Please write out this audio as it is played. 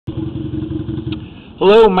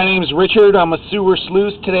Hello, my name is Richard. I'm a sewer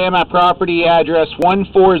sleuth. Today I'm at property address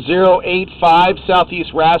 14085 Southeast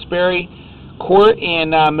Raspberry Court in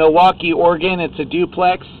Milwaukee, Oregon. It's a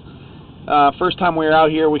duplex. First time we were out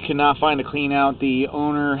here, we could not find a clean out. The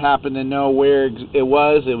owner happened to know where it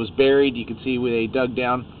was. It was buried. You can see where they dug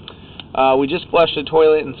down. We just flushed the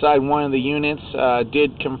toilet inside one of the units.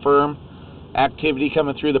 Did confirm activity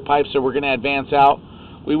coming through the pipe, so we're going to advance out.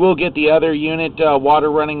 We will get the other unit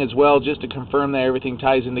water running as well, just to confirm that everything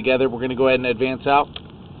ties in together. We're going to go ahead and advance out.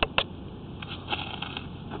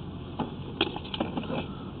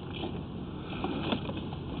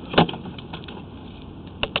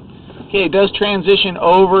 Okay, it does transition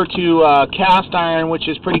over to cast iron, which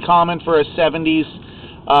is pretty common for a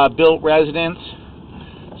 70s built residence.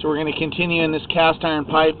 So we're going to continue in this cast iron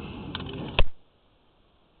pipe.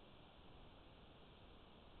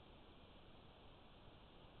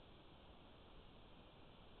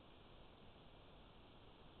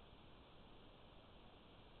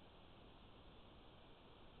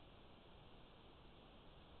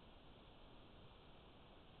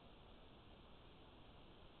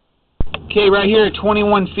 Okay, right here at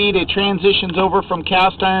 21 feet, it transitions over from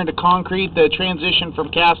cast iron to concrete. The transition from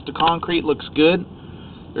cast to concrete looks good.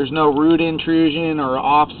 There's no root intrusion or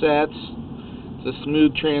offsets. It's a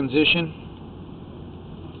smooth transition.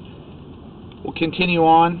 We'll continue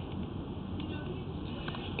on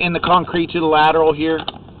in the concrete to the lateral here.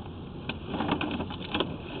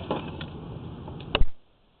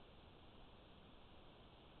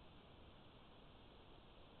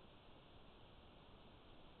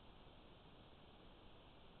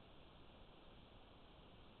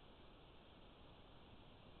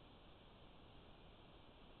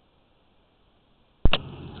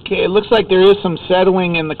 Okay, it looks like there is some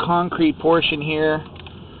settling in the concrete portion here.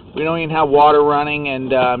 We don't even have water running,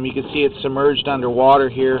 and you can see it's submerged underwater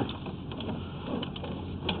here.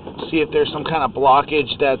 See if there's some kind of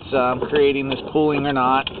blockage that's creating this pooling or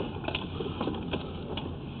not.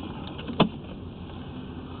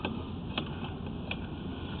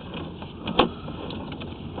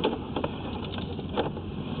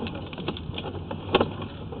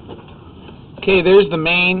 Okay, there's the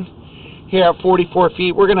main. Here at 44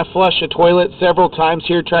 feet, we're going to flush the toilet several times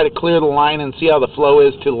here, try to clear the line and see how the flow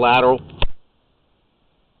is to the lateral.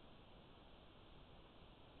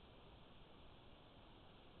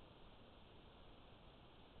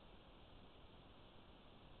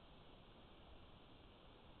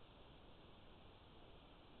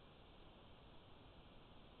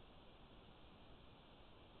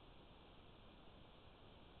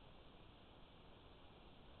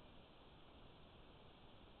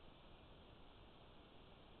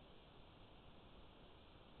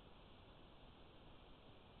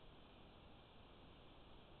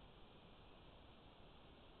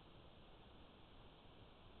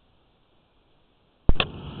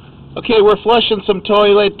 Okay, we're flushing some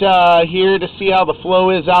toilet here to see how the flow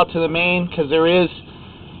is out to the main, because there is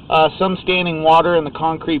some standing water in the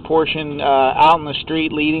concrete portion out in the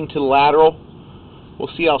street leading to the lateral. We'll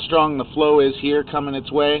see how strong the flow is here coming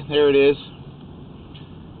its way. There it is.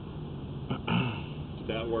 Did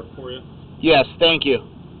that work for you? Yes, thank you.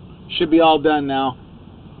 Should be all done now.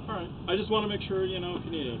 Alright, I just want to make sure, if you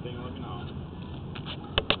need anything, let me know.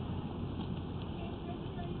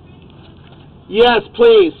 Yes,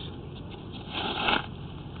 please.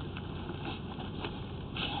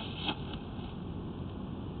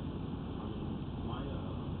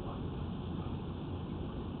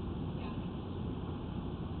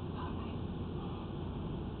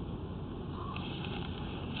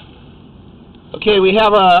 Okay, we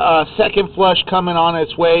have a second flush coming on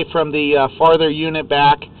its way from the farther unit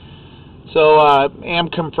back. So am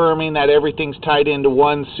confirming that everything's tied into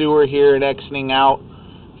one sewer here and exiting out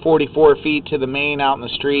 44 feet to the main out in the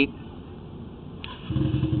street.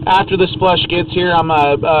 After this flush gets here, I'm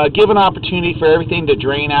give an opportunity for everything to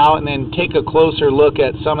drain out and then take a closer look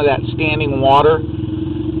at some of that standing water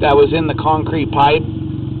that was in the concrete pipe.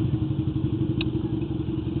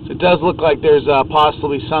 So it does look like there's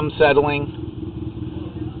possibly some settling.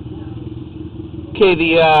 Okay,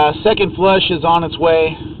 the second flush is on its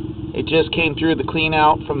way. It just came through the clean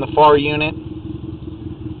out from the far unit.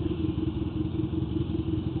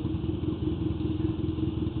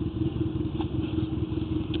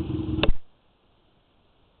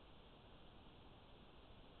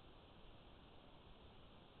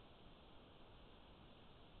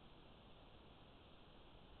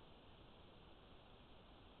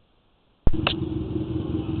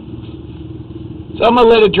 So I'm going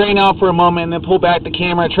to let it drain out for a moment and then pull back the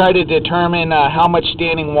camera, try to determine how much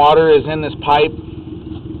standing water is in this pipe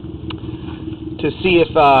to see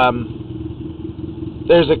if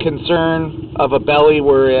there's a concern of a belly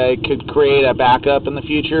where it could create a backup in the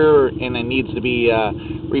future and it needs to be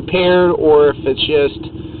repaired, or if it's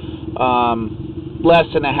just less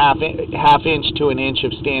than a half inch to an inch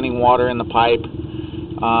of standing water in the pipe.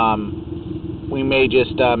 We may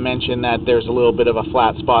just mention that there's a little bit of a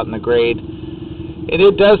flat spot in the grade. And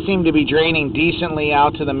it does seem to be draining decently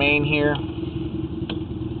out to the main here.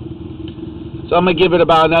 So I'm going to give it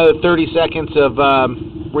about another 30 seconds of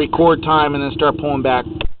record time and then start pulling back.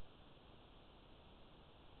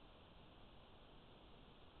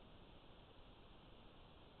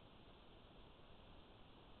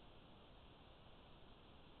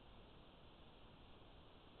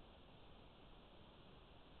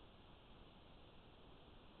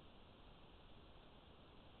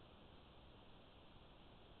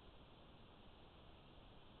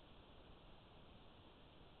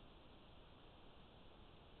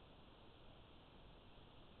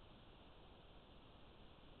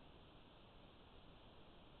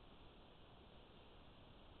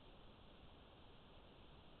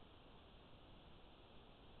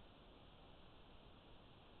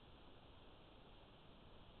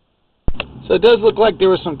 So it does look like there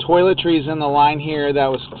was some toiletries in the line here that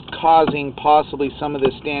was causing possibly some of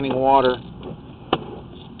this standing water.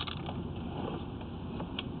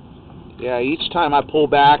 Yeah, each time I pull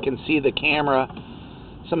back and see the camera,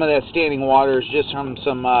 some of that standing water is just from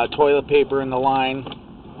some toilet paper in the line,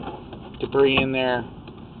 debris in there.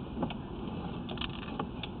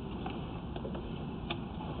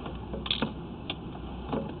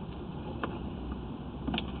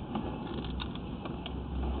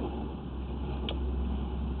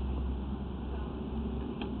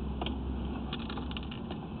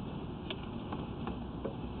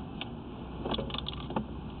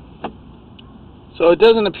 So it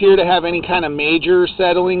doesn't appear to have any kind of major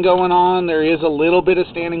settling going on. There is a little bit of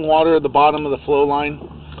standing water at the bottom of the flow line.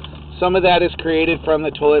 Some of that is created from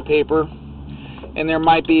the toilet paper, and there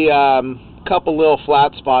might be a couple little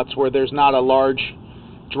flat spots where there's not a large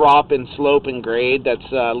drop in slope and grade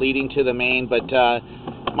that's leading to the main, but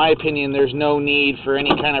in my opinion, there's no need for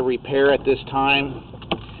any kind of repair at this time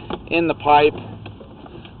in the pipe.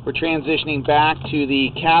 We're transitioning back to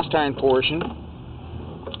the cast iron portion,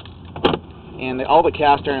 and all the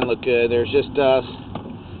cast iron look good. There's just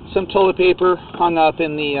some toilet paper hung up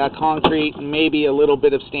in the concrete, maybe a little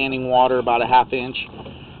bit of standing water, about a half inch,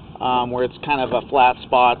 where it's kind of a flat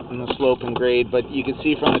spot in the slope and grade, but you can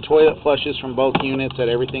see from the toilet flushes from both units that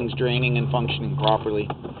everything's draining and functioning properly.